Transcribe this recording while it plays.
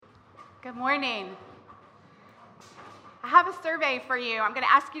Good morning. I have a survey for you. I'm going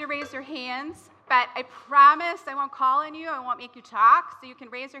to ask you to raise your hands, but I promise I won't call on you. I won't make you talk, so you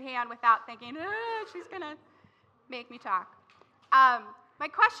can raise your hand without thinking, she's going to make me talk. My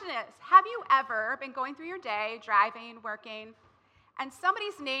question is, have you ever been going through your day, driving, working, and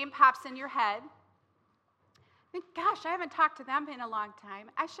somebody's name pops in your head? Think, gosh, I haven't talked to them in a long time.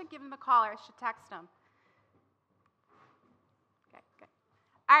 I should give them a call or I should text them. Okay, good.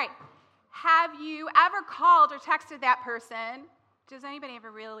 All right. Have you ever called or texted that person? Does anybody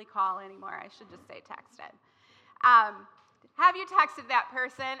ever really call anymore? I should just say texted. Have you texted that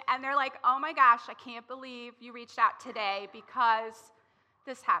person and they're like, oh my gosh, I can't believe you reached out today because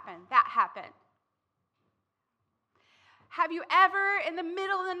this happened, that happened. Have you ever in the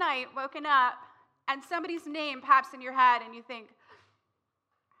middle of the night woken up and somebody's name pops in your head and you think,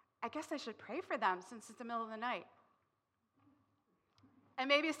 I guess I should pray for them since it's the middle of the night? And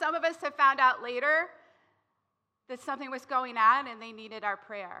maybe some of us have found out later that something was going on and they needed our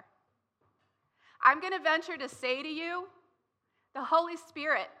prayer. I'm going to venture to say to you, the Holy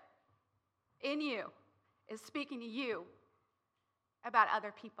Spirit in you is speaking to you about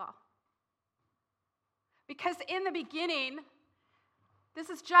other people. Because in the beginning, this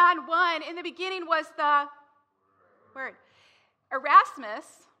is John 1, in the beginning was the Word. Erasmus,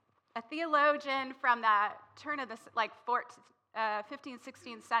 a theologian from the turn of the 15th,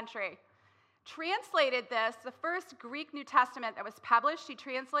 16th century, translated this, the first Greek New Testament that was published, he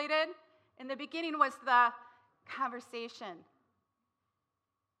translated, in the beginning was the conversation.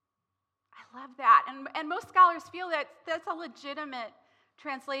 I love that. And most scholars feel that that's a legitimate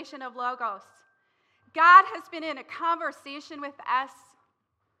translation of Logos. God has been in a conversation with us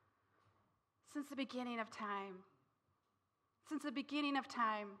since the beginning of time. Since the beginning of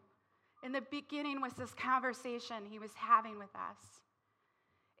time. In the beginning was this conversation he was having with us.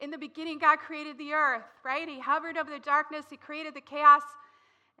 In the beginning, God created the earth, right? He hovered over the darkness. He created the chaos.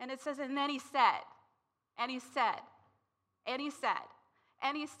 And it says, and then he said, and he said, and he said,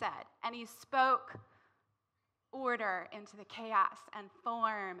 and he said, and he spoke order into the chaos and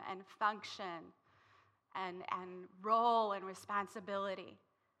form and function and role and responsibility.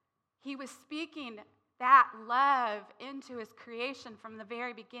 He was speaking that love into his creation from the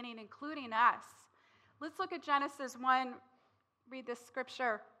very beginning, including us. Let's look at Genesis 1, read this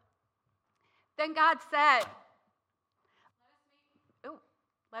scripture. Then God said,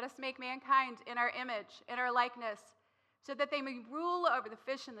 let us make mankind in our image, in our likeness, so that they may rule over the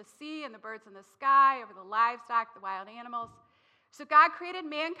fish in the sea and the birds in the sky, over the livestock, the wild animals. So God created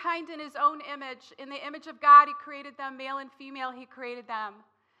mankind in his own image. In the image of God, he created them, male and female, he created them.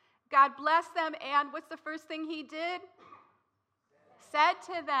 God blessed them, and what's the first thing he did? Said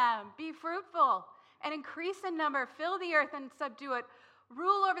to them, be fruitful and increase in number, fill the earth and subdue it,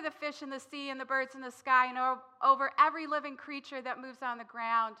 rule over the fish in the sea and the birds in the sky and over every living creature that moves on the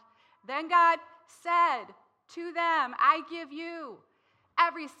ground. Then God said to them, I give you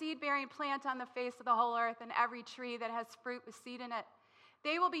every seed-bearing plant on the face of the whole earth and every tree that has fruit with seed in it.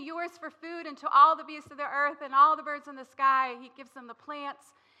 They will be yours for food, and to all the beasts of the earth and all the birds in the sky, he gives them the plants.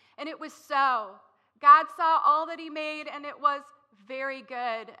 And it was so. God saw all that he made, and it was very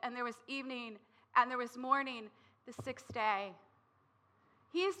good. And there was evening, and there was morning, the sixth day.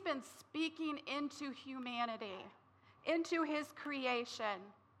 He's been speaking into humanity, into his creation.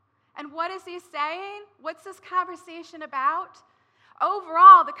 And what is he saying? What's this conversation about?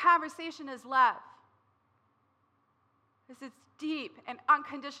 Overall, the conversation is love. This is deep and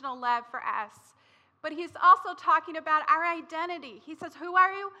unconditional love for us. But he's also talking about our identity. He says, who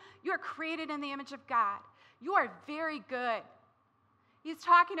are you? You are created in the image of God. You are very good. He's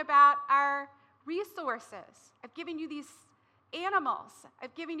talking about our resources. I've given you these animals.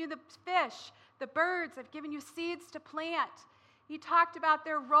 I've given you the fish, the birds. I've given you seeds to plant. He talked about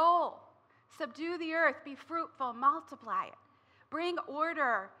their role. Subdue the earth, be fruitful, multiply it. Bring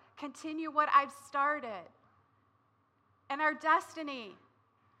order, continue what I've started. And our destiny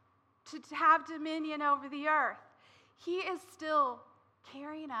to have dominion over the earth. He is still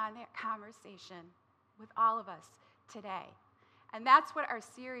carrying on that conversation with all of us today. And that's what our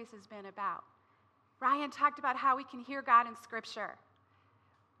series has been about. Ryan talked about how we can hear God in Scripture.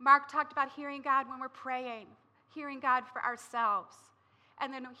 Mark talked about hearing God when we're praying, hearing God for ourselves,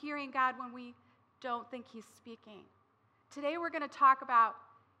 and then hearing God when we don't think he's speaking. Today we're going to talk about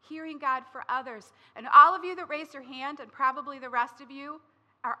hearing God for others. And all of you that raised your hand, and probably the rest of you,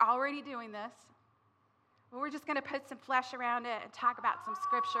 are already doing this. We're just going to put some flesh around it and talk about some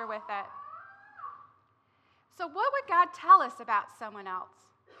scripture with it. So what would God tell us about someone else?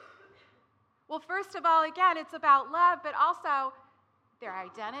 Well, first of all, again, it's about love, but also their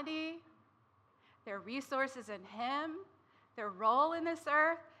identity, their resources in him, their role in this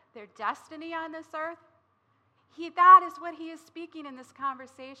earth, their destiny on this earth. That is what he is speaking in this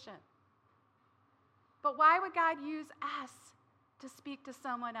conversation. But why would God use us to speak to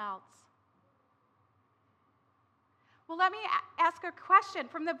someone else? Well, let me ask a question.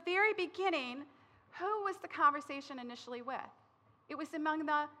 From the very beginning, who was the conversation initially with? It was among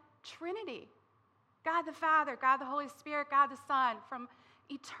the Trinity. God the Father, God the Holy Spirit, God the Son, from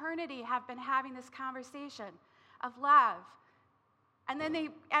eternity have been having this conversation of love. And then they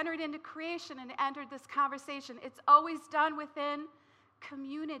entered into creation and entered this conversation. It's always done within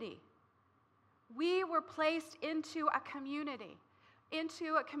community. We were placed into a community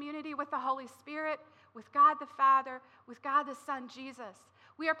with the Holy Spirit, with God the Father, with God the Son, Jesus.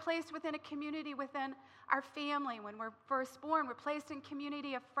 We are placed within a community within our family. When we're first born, we're placed in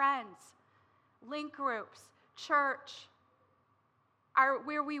community of friends, link groups, church,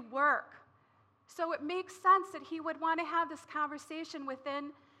 where we work. So it makes sense that he would want to have this conversation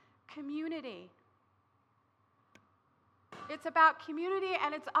within community. It's about community,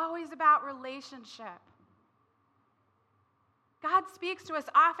 and it's always about relationship. God speaks to us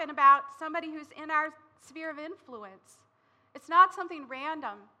often about somebody who's in our sphere of influence. It's not something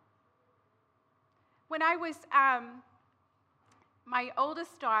random. When I was, my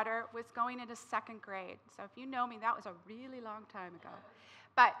oldest daughter was going into second grade. So if you know me, that was a really long time ago.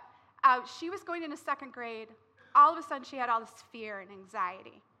 But she was going into second grade. All of a sudden, she had all this fear and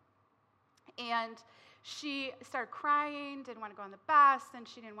anxiety. And she started crying, didn't want to go on the bus, and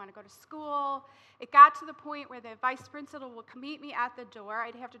she didn't want to go to school. It got to the point where the vice principal would meet me at the door.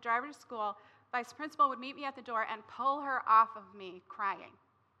 I'd have to drive her to school. Vice principal would meet me at the door and pull her off of me crying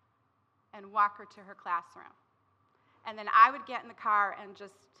and walk her to her classroom. And then I would get in the car and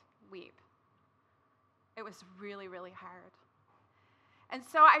just weep. It was really, really hard. And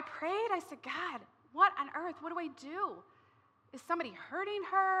so I prayed. I said, God, what on earth? What do I do? Is somebody hurting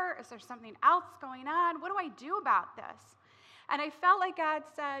her? Is there something else going on? What do I do about this? And I felt like God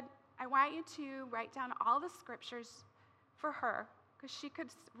said, I want you to write down all the scriptures for her, because she could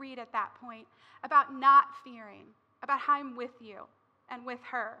read at that point, about not fearing, about how I'm with you and with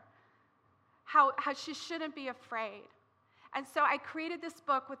her, how she shouldn't be afraid. And so I created this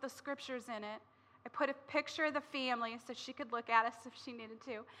book with the scriptures in it. I put a picture of the family so she could look at us if she needed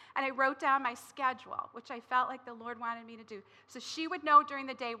to. And I wrote down my schedule, which I felt like the Lord wanted me to do, so she would know during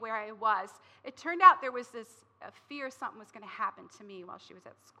the day where I was. It turned out there was this fear something was going to happen to me while she was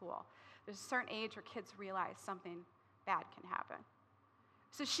at school. There's a certain age where kids realize something bad can happen.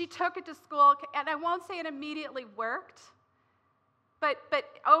 So she took it to school, and I won't say it immediately worked, but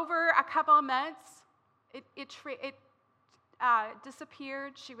over a couple of months, it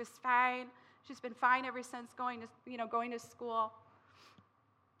disappeared. She was fine. She's been fine ever since going to school.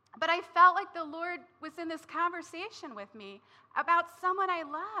 But I felt like the Lord was in this conversation with me about someone I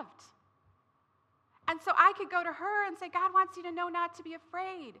loved. And so I could go to her and say, God wants you to know not to be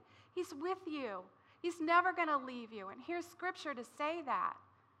afraid. He's with you. He's never going to leave you. And here's scripture to say that.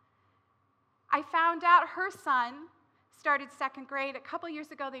 I found out her son started second grade. A couple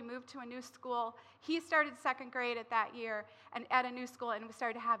years ago, they moved to a new school. He started second grade at that year and at a new school, and we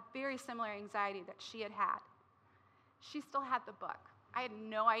started to have very similar anxiety that she had had. She still had the book. I had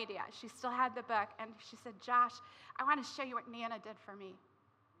no idea. She still had the book, and she said, Josh, I want to show you what Nana did for me.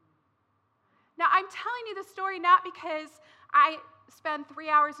 Now, I'm telling you the story not because I spend 3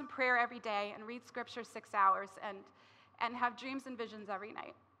 hours in prayer every day and read scripture 6 hours and have dreams and visions every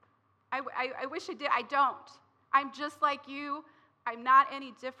night. I wish I did. I don't. I'm just like you. I'm not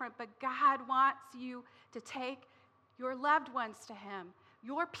any different, but God wants you to take your loved ones to him,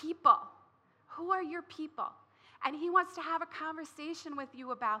 your people. Who are your people? And he wants to have a conversation with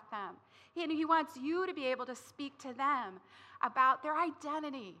you about them. And he wants you to be able to speak to them about their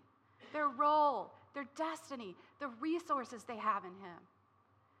identity, their role, their destiny, the resources they have in him.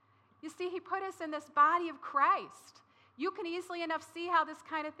 You see, he put us in this body of Christ. You can easily enough see how this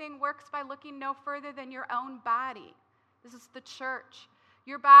kind of thing works by looking no further than your own body. This is the church.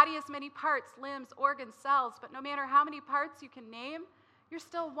 Your body has many parts, limbs, organs, cells, but no matter how many parts you can name, you're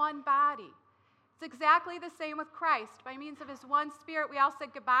still one body. It's exactly the same with Christ. By means of his one Spirit, we all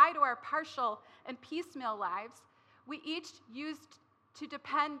said goodbye to our partial and piecemeal lives. We each used to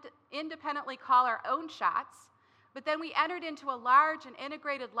independently call our own shots, but then we entered into a large and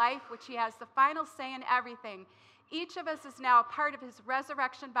integrated life, which he has the final say in everything. Each of us is now a part of his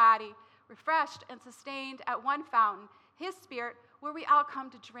resurrection body, refreshed and sustained at one fountain, his Spirit, where we all come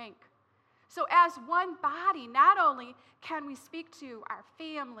to drink. So as one body, not only can we speak to our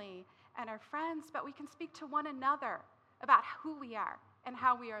family and our friends, but we can speak to one another about who we are and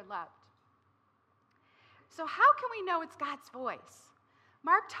how we are loved. So how can we know it's God's voice?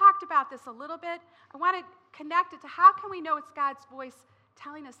 Mark talked about this a little bit. I want to connect it to how can we know it's God's voice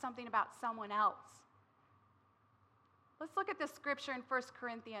telling us something about someone else? Let's look at this scripture in 1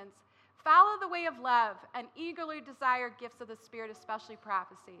 Corinthians. Follow the way of love and eagerly desire gifts of the Spirit, especially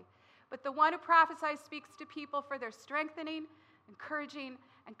prophecy. But the one who prophesies speaks to people for their strengthening, encouraging,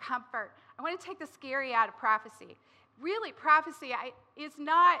 and comfort. I want to take the scary out of prophecy. Really, prophecy is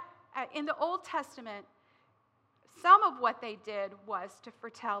not, in the Old Testament, some of what they did was to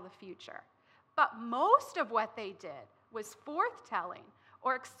foretell the future. But most of what they did was forthtelling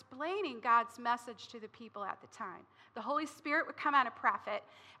or explaining God's message to the people at the time. The Holy Spirit would come on a prophet,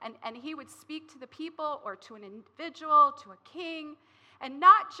 and he would speak to the people or to an individual, to a king, and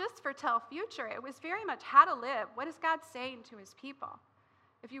not just foretell future. It was very much how to live. What is God saying to his people?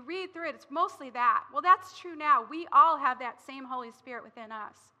 If you read through it, it's mostly that. Well, that's true now. We all have that same Holy Spirit within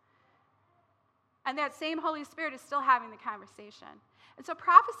us. And that same Holy Spirit is still having the conversation. And so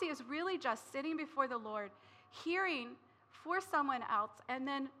prophecy is really just sitting before the Lord, hearing for someone else, and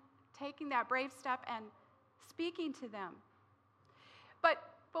then taking that brave step and speaking to them. But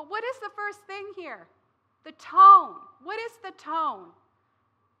what is the first thing here? The tone. What is the tone?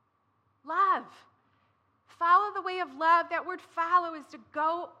 Love. Follow the way of love. That word follow is to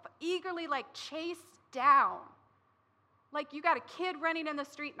go eagerly, like chase down. Like you got a kid running in the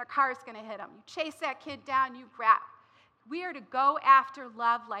street and the car's going to hit him. You chase that kid down, you grab. We are to go after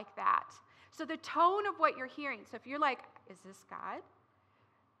love like that. So the tone of what you're hearing, so if you're like, is this God?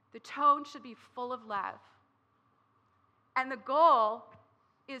 The tone should be full of love. And the goal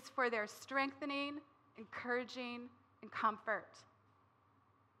is for their strengthening, encouraging, and comfort.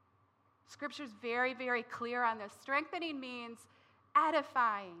 Scripture's very, very clear on this. Strengthening means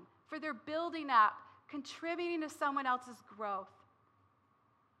edifying, for their building up, contributing to someone else's growth.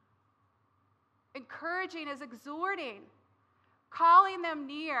 Encouraging is exhorting, calling them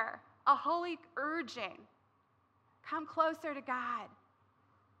near, a holy urging. Come closer to God.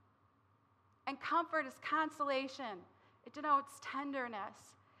 And comfort is consolation. It denotes tenderness.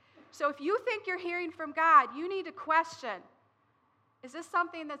 So if you think you're hearing from God, you need to question, is this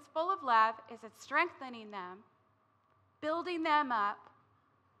something that's full of love? Is it strengthening them? Building them up?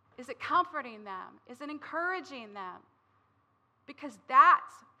 Is it comforting them? Is it encouraging them? Because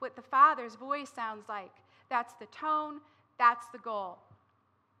that's what the Father's voice sounds like. That's the tone. That's the goal.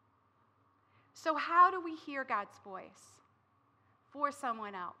 So how do we hear God's voice for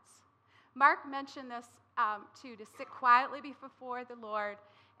someone else? Mark mentioned this too, to sit quietly before the Lord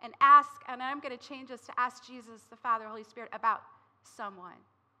and ask, and I'm going to change this to ask Jesus, the Father, Holy Spirit, about someone.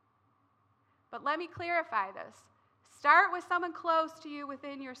 But let me clarify this. Start with someone close to you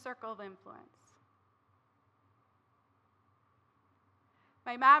within your circle of influence.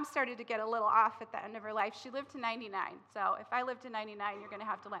 My mom started to get a little off at the end of her life. She lived to 99, so if I live to 99, you're going to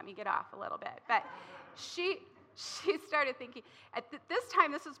have to let me get off a little bit. But she started thinking, at this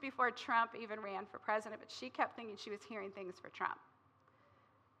time, this was before Trump even ran for president, but she kept thinking she was hearing things for Trump.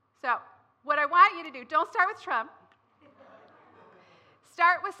 So what I want you to do, don't start with Trump.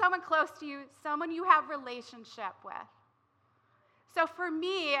 Start with someone close to you, someone you have relationship with. So for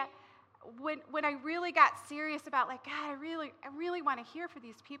me, when I really got serious about, like, God, I really want to hear for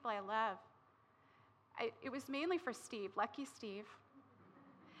these people I love, it was mainly for Steve, lucky Steve.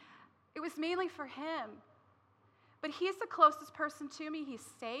 It was mainly for him. But he's the closest person to me. He's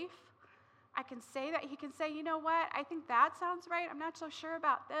safe. I can say that. He can say, you know what? I think that sounds right. I'm not so sure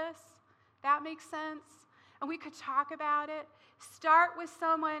about this. That makes sense. And we could talk about it. Start with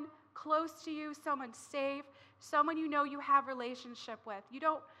someone close to you, someone safe, someone you know you have relationship with. You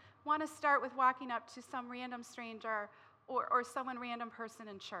don't want to start with walking up to some random stranger or someone random person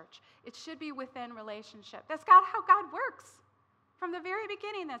in church. It should be within relationship. That's how God works. From the very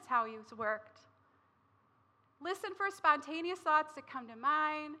beginning, that's how he's worked. Listen for spontaneous thoughts that come to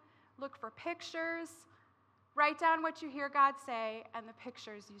mind. Look for pictures. Write down what you hear God say and the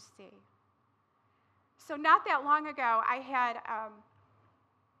pictures you see. So not that long ago, I had,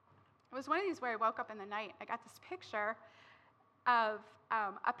 it was one of these where I woke up in the night. I got this picture of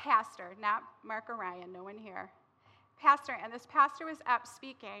a pastor, not Mark Orion, no one here. Pastor, and this pastor was up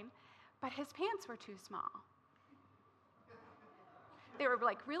speaking, but his pants were too small. They were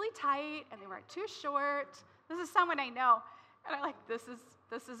like really tight, and they weren't too short. This is someone I know, and I'm like,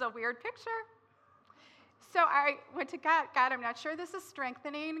 this is a weird picture. So I went to God. God, I'm not sure this is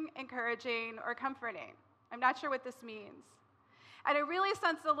strengthening, encouraging, or comforting. I'm not sure what this means. And I really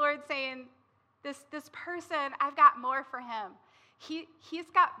sensed the Lord saying, this person, I've got more for him. He's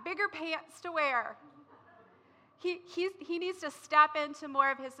got bigger pants to wear. he needs to step into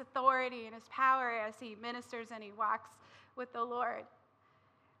more of his authority and his power as he ministers and he walks with the Lord.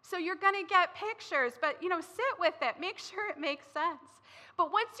 So you're going to get pictures, but, sit with it. Make sure it makes sense.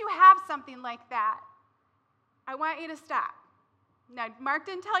 But once you have something like that, I want you to stop. Now, Mark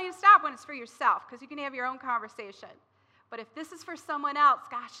didn't tell you to stop when it's for yourself, because you can have your own conversation. But if this is for someone else,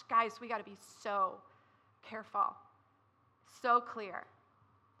 gosh, guys, we got to be so careful, so clear,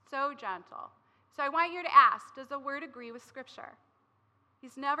 so gentle. So I want you to ask, does the word agree with Scripture?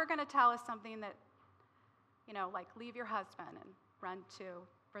 He's never going to tell us something that, like leave your husband and run to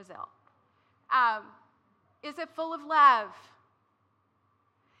Brazil. Is it full of love?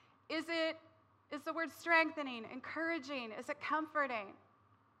 Is the word strengthening, encouraging? Is it comforting?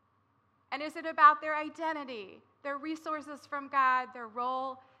 And is it about their identity, their resources from God, their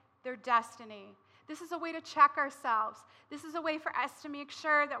role, their destiny? This is a way to check ourselves. This is a way for us to make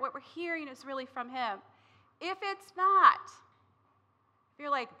sure that what we're hearing is really from Him. If it's not, if you're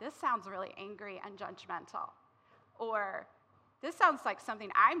like, this sounds really angry and judgmental, or this sounds like something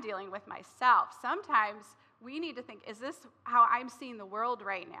I'm dealing with myself, sometimes we need to think, is this how I'm seeing the world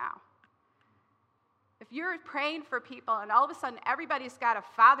right now? If you're praying for people and all of a sudden everybody's got a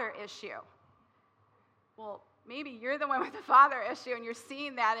father issue, well, maybe you're the one with the father issue and you're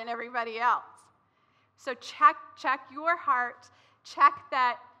seeing that in everybody else. So check your heart. Check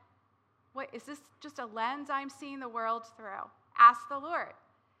that, is this just a lens I'm seeing the world through? Ask the Lord.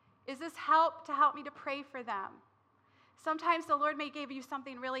 Is this help me to pray for them? Sometimes the Lord may give you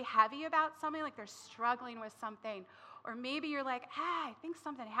something really heavy about something, like they're struggling with something. Or maybe you're like, I think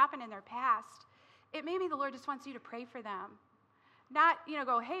something happened in their past. It may be the Lord just wants you to pray for them. Not,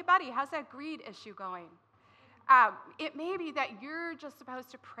 go, hey, buddy, how's that greed issue going? It may be that you're just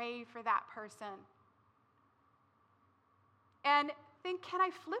supposed to pray for that person. And think, can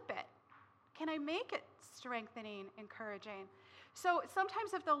I flip it? Can I make it strengthening, encouraging? So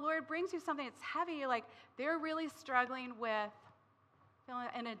sometimes if the Lord brings you something that's heavy, you're like, they're really struggling with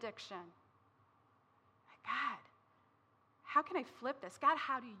an addiction. God, how can I flip this? God,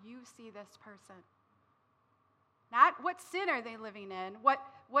 how do you see this person? Not what sin are they living in? What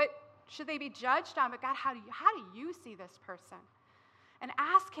should they be judged on? But God, how do you see this person? And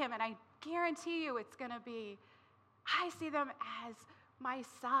ask Him, and I guarantee you it's going to be, I see them as my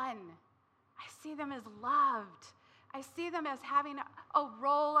son. I see them as loved. I see them as having a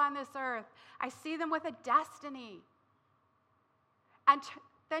role on this earth. I see them with a destiny. And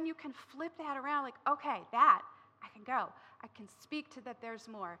then you can flip that around like, okay, that, I can go. I can speak to that there's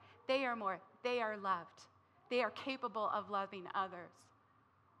more. They are more. They are loved. They are capable of loving others.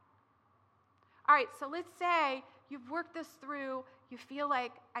 All right, so let's say you've worked this through. You feel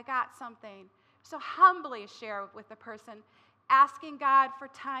like I got something. So humbly share with the person, asking God for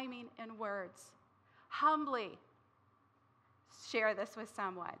timing and words. Humbly share this with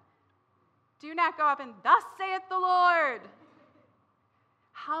someone. Do not go up and, thus saith the Lord.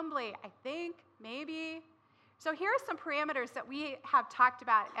 Humbly, I think, maybe. So here are some parameters that we have talked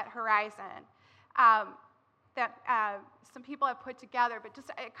about at Horizon that some people have put together, but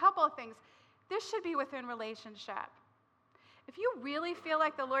just a couple of things. This should be within relationship. If you really feel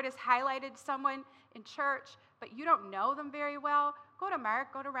like the Lord has highlighted someone in church, but you don't know them very well, go to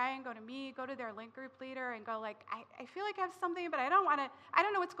Mark, go to Ryan, go to me, go to their link group leader and go like, I feel like I have something, but I don't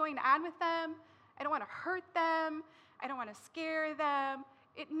know what's going on with them. I don't want to hurt them. I don't want to scare them.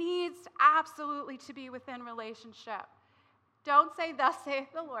 It needs absolutely to be within relationship. Don't say, thus saith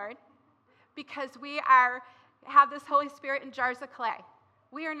the Lord, because we have this Holy Spirit in jars of clay.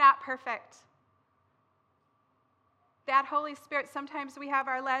 We are not perfect. That Holy Spirit, sometimes we have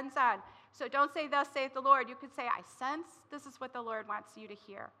our lens on. So don't say, thus saith the Lord. You could say, I sense this is what the Lord wants you to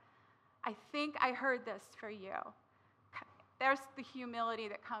hear. I think I heard this for you. There's the humility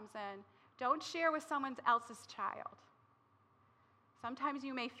that comes in. Don't share with someone else's child. Sometimes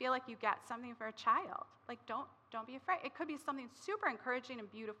you may feel like you get something for a child. Like, don't be afraid. It could be something super encouraging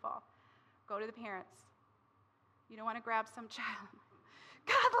and beautiful. Go to the parents. You don't want to grab some child.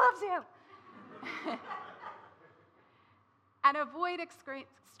 God loves you. And avoid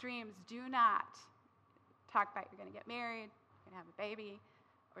extremes. Do not talk about you're going to get married, you're going to have a baby,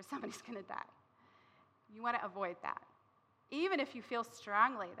 or somebody's going to die. You want to avoid that. Even if you feel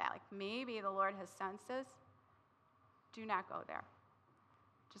strongly that, like, maybe the Lord has senses, do not go there.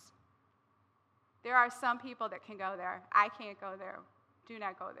 There are some people that can go there. I can't go there. Do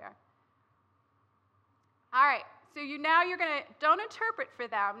not go there. All right, so don't interpret for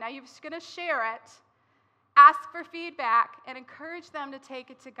them. Now you're going to share it. Ask for feedback and encourage them to take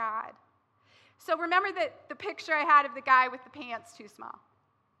it to God. So remember the picture I had of the guy with the pants too small.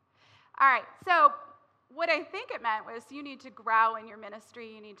 All right, so what I think it meant was you need to grow in your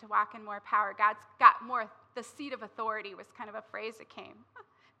ministry. You need to walk in more power. God's got more, the seat of authority was kind of a phrase that came.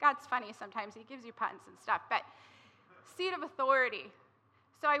 God's funny sometimes. He gives you puns and stuff. But seat of authority.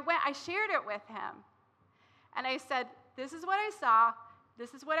 So I shared it with him. And I said, this is what I saw.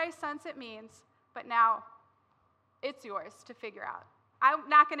 This is what I sense it means. But now it's yours to figure out. I'm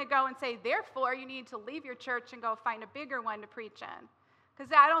not going to go and say, therefore, you need to leave your church and go find a bigger one to preach in.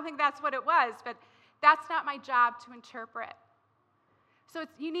 Because I don't think that's what it was. But that's not my job to interpret. So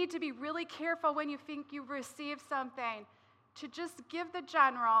you need to be really careful when you think you've received something to just give the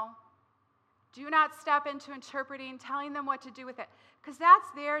general. Do not step into interpreting, telling them what to do with it, because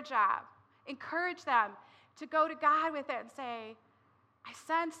that's their job. Encourage them to go to God with it and say, I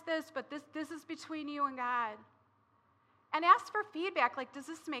sense this, but this is between you and God. And ask for feedback, like, does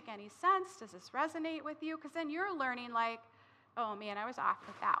this make any sense? Does this resonate with you? Because then you're learning, like, oh man, I was off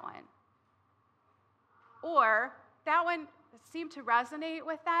with that one. Or that one seemed to resonate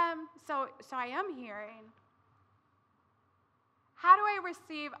with them, so I am hearing. How do I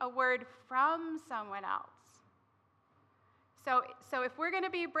receive a word from someone else? So if we're going to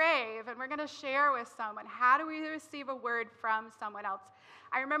be brave and we're going to share with someone, how do we receive a word from someone else?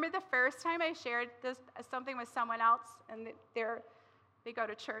 I remember the first time I shared something with someone else, and they go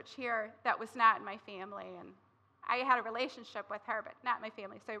to church here that was not in my family, and I had a relationship with her, but not my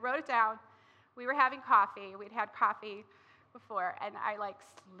family. So I wrote it down. We were having coffee. We'd had coffee before, and I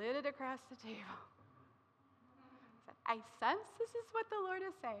slid it across the table. I sense this is what the Lord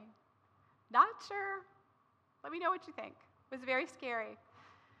is saying. Not sure. Let me know what you think. It was very scary.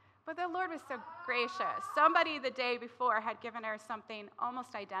 But the Lord was so gracious. Somebody the day before had given her something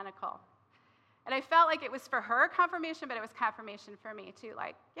almost identical. And I felt like it was for her confirmation, but it was confirmation for me too.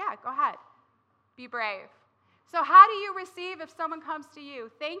 Like, yeah, go ahead. Be brave. So how do you receive if someone comes to you?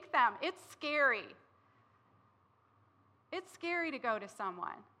 Thank them. It's scary. It's scary to go to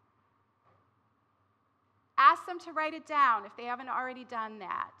someone. Ask them to write it down if they haven't already done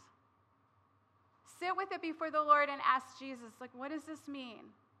that. Sit with it before the Lord and ask Jesus, like, what does this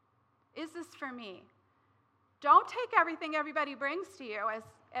mean? Is this for me? Don't take everything everybody brings to you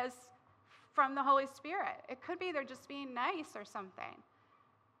as from the Holy Spirit. It could be they're just being nice or something.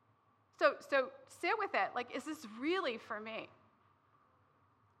 So sit with it. Like, is this really for me?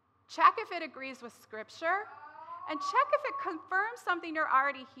 Check if it agrees with Scripture, and check if it confirms something you're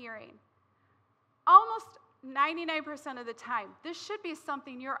already hearing. Almost 99% of the time, this should be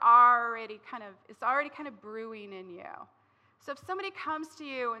something it's already kind of brewing in you. So if somebody comes to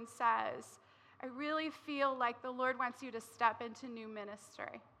you and says, I really feel like the Lord wants you to step into new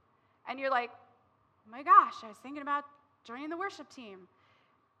ministry, and you're like, oh my gosh, I was thinking about joining the worship team.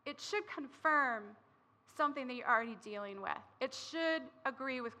 It should confirm something that you're already dealing with. It should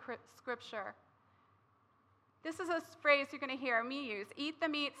agree with Scripture. This is a phrase you're going to hear me use, eat the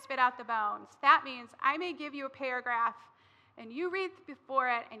meat, spit out the bones. That means I may give you a paragraph, and you read before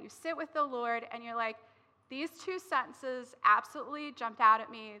it, and you sit with the Lord, and you're like, these two sentences absolutely jumped out at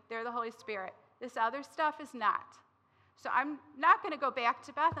me. They're the Holy Spirit. This other stuff is not. So I'm not going to go back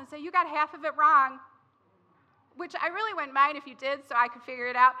to Beth and say, you got half of it wrong, which I really wouldn't mind if you did so I could figure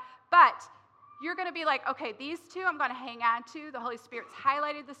it out. But you're going to be like, okay, these two I'm going to hang on to. The Holy Spirit's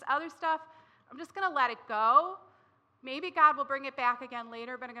highlighted this other stuff. I'm just going to let it go. Maybe God will bring it back again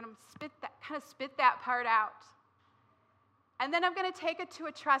later, but I'm going to spit that part out. And then I'm going to take it to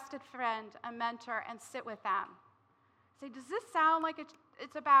a trusted friend, a mentor, and sit with them. Say, does this sound like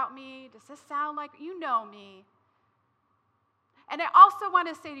it's about me? Does this sound like you know me? And I also want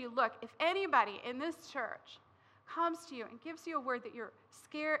to say to you, look, if anybody in this church comes to you and gives you a word that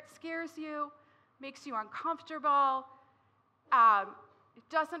scares you, makes you uncomfortable, it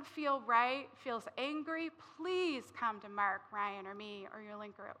doesn't feel right, feels angry, please come to Mark, Ryan, or me, or your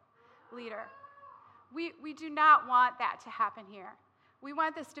link group leader. We do not want that to happen here. We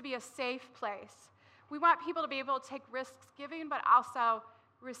want this to be a safe place. We want people to be able to take risks giving, but also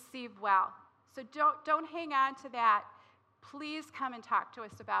receive well. So don't hang on to that. Please come and talk to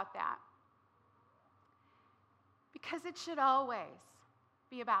us about that. Because it should always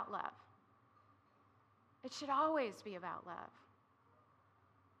be about love. It should always be about love.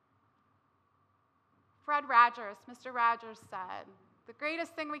 Fred Rogers, Mr. Rogers said, the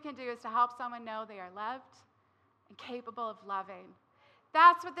greatest thing we can do is to help someone know they are loved and capable of loving.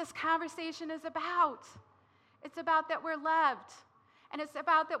 That's what this conversation is about. It's about that we're loved. And it's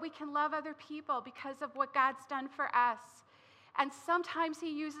about that we can love other people because of what God's done for us. And sometimes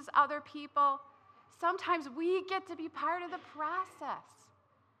he uses other people. Sometimes we get to be part of the process.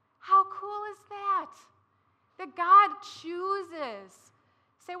 How cool is that? That God chooses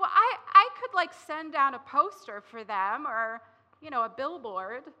Say, well, I could like send down a poster for them or, a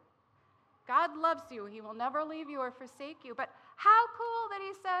billboard. God loves you. He will never leave you or forsake you. But how cool that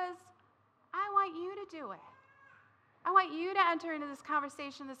he says, I want you to do it. I want you to enter into this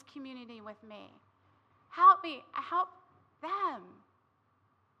conversation, this community with me. Help me. Help them.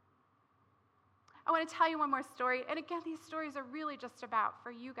 I want to tell you one more story. And again, these stories are really just about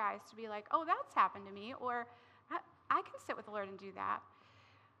for you guys to be like, oh, that's happened to me. Or I can sit with the Lord and do that.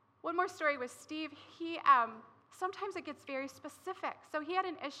 One more story with Steve. He sometimes it gets very specific. So he had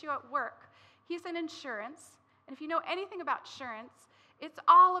an issue at work. He's in insurance. And if you know anything about insurance, it's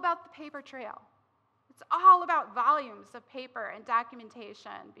all about the paper trail. It's all about volumes of paper and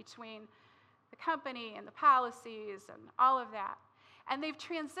documentation between the company and the policies and all of that. And they've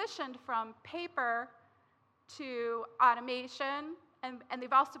transitioned from paper to automation, and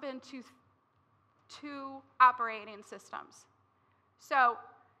they've also been to two operating systems. So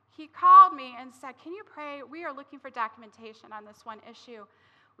he called me and said, can you pray? We are looking for documentation on this one issue.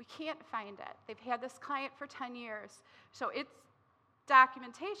 We can't find it. They've had this client for 10 years. So its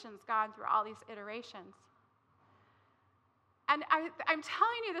documentation's gone through all these iterations. And I'm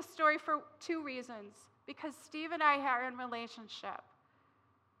telling you this story for two reasons. Because Steve and I are in relationship.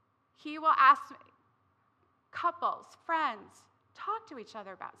 He will ask me, couples, friends, talk to each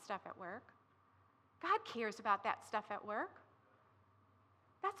other about stuff at work. God cares about that stuff at work.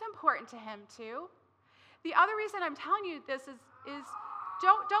 That's important to him too. The other reason I'm telling you this is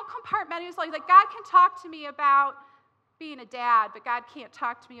don't compartmentalize. Like God can talk to me about being a dad, but God can't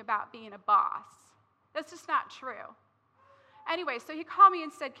talk to me about being a boss. That's just not true. Anyway, so he called me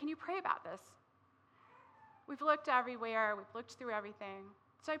and said, can you pray about this? We've looked everywhere. We've looked through everything.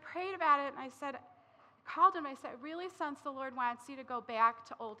 So I prayed about it, and I called him, I said, I really sense the Lord wants you to go back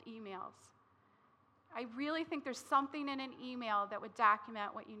to old emails. I really think there's something in an email that would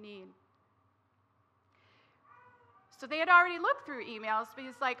document what you need. So they had already looked through emails, but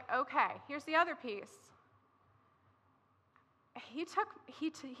he's like, okay, here's the other piece. He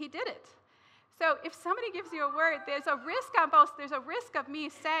did it. So if somebody gives you a word, there's a risk on both. There's a risk of me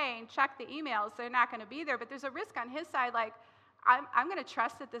saying, check the emails. They're not going to be there. But there's a risk on his side, like, I'm going to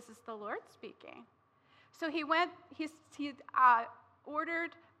trust that this is the Lord speaking. So he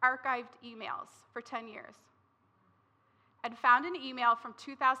ordered archived emails for 10 years and found an email from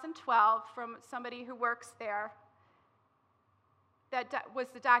 2012 from somebody who works there that was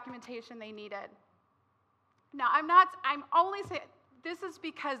the documentation they needed. Now, I'm only saying this is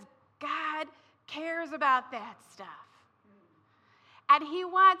because God cares about that stuff. And he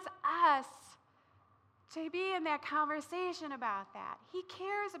wants us to be in that conversation about that. He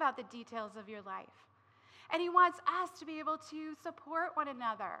cares about the details of your life. And he wants us to be able to support one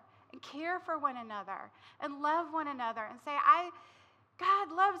another and care for one another and love one another and say,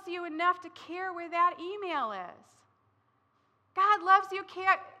 God loves you enough to care where that email is. God loves you,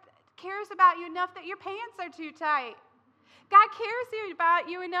 cares about you enough that your pants are too tight. God cares about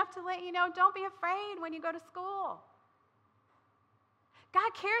you enough to let you know, don't be afraid when you go to school. God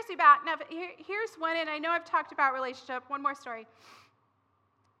cares about, now here's one, and I know I've talked about relationship, one more story.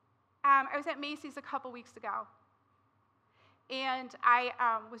 I was at Macy's a couple weeks ago, and I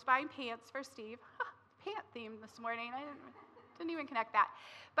was buying pants for Steve. Pant theme this morning, I didn't even connect that.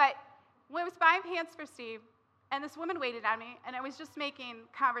 But when I was buying pants for Steve, and this woman waited on me, and I was just making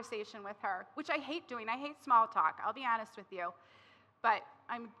conversation with her, which I hate doing. I hate small talk, I'll be honest with you. But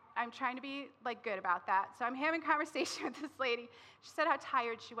I'm trying to be good about that. So I'm having conversation with this lady. She said how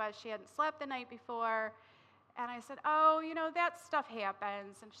tired she was. She hadn't slept the night before. And I said, oh, that stuff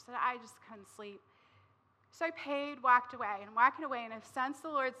happens. And she said, I just couldn't sleep. So I paid, walked away. And I'm walking away, and I sensed the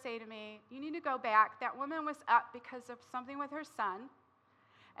Lord say to me, you need to go back. That woman was up because of something with her son.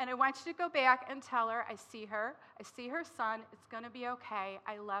 And I want you to go back and tell her, I see her son, it's going to be okay.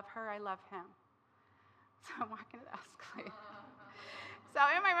 I love her, I love him. So I'm walking to the escalator. So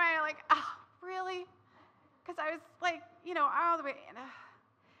in my mind, I'm like, oh, really? Because I was all the way in.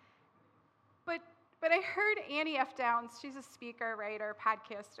 But I heard Annie F. Downs, she's a speaker, writer,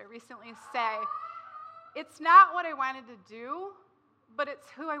 podcaster, recently say, it's not what I wanted to do, but it's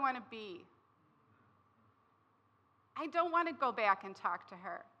who I want to be. I don't want to go back and talk to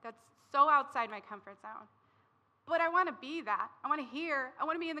her. That's so outside my comfort zone. But I want to be that. I want to hear. I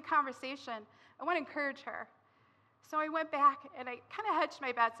want to be in the conversation. I want to encourage her. So I went back, and I kind of hedged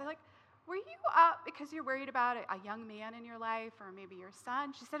my bets. I was like, were you up because you're worried about a young man in your life or maybe your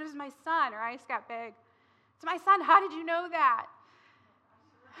son? She said, it was my son. Her eyes got big. It's my son. How did you know that?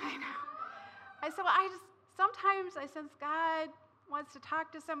 I know. I said, well, sometimes I sense God wants to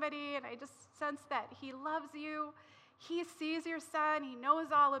talk to somebody, and I just sense that he loves you. He sees your son. He knows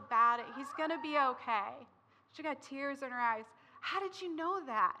all about it. He's going to be okay. She got tears in her eyes. How did you know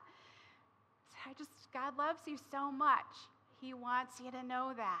that? God loves you so much. He wants you to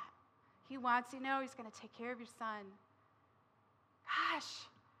know that. He wants you to know he's going to take care of your son. Gosh,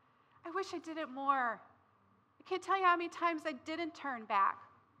 I wish I did it more. I can't tell you how many times I didn't turn back,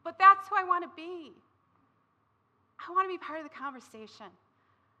 but that's who I want to be. I want to be part of the conversation.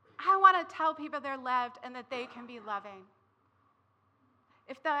 I want to tell people they're loved and that they can be loving.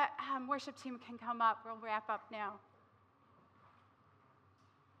 If the worship team can come up, we'll wrap up now.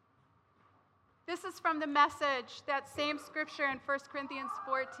 This is from the Message, that same scripture in 1 Corinthians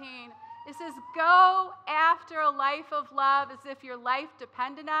 14. It says, go after a life of love as if your life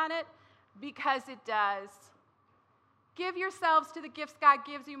depended on it, because it does. Give yourselves to the gifts God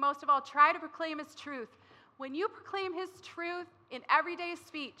gives you. Most of all, try to proclaim his truth. When you proclaim his truth in everyday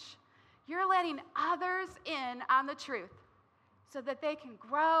speech, you're letting others in on the truth so that they can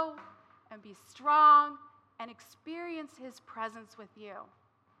grow and be strong and experience his presence with you.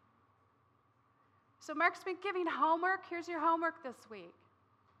 So Mark's been giving homework. Here's your homework this week.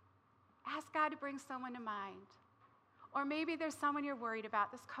 Ask God to bring someone to mind. Or maybe there's someone you're worried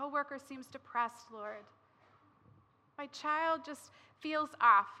about. This coworker seems depressed, Lord. My child just feels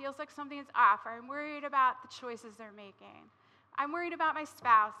off, feels like something is off. Or I'm worried about the choices they're making. I'm worried about my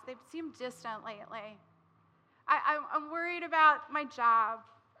spouse. They seem distant lately. I'm worried about my job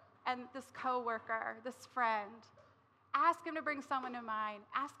and this coworker, this friend. Ask him to bring someone to mind.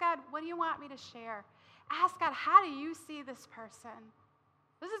 Ask God, what do you want me to share? Ask God, how do you see this person?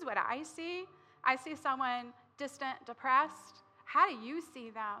 This is what I see. I see someone distant, depressed. How do you see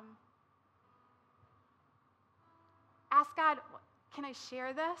them? Ask God, can I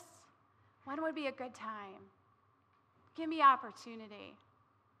share this? When would be a good time? Give me opportunity.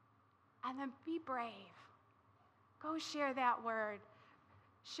 And then be brave. Go share that word.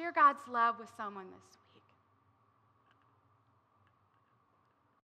 Share God's love with someone this week.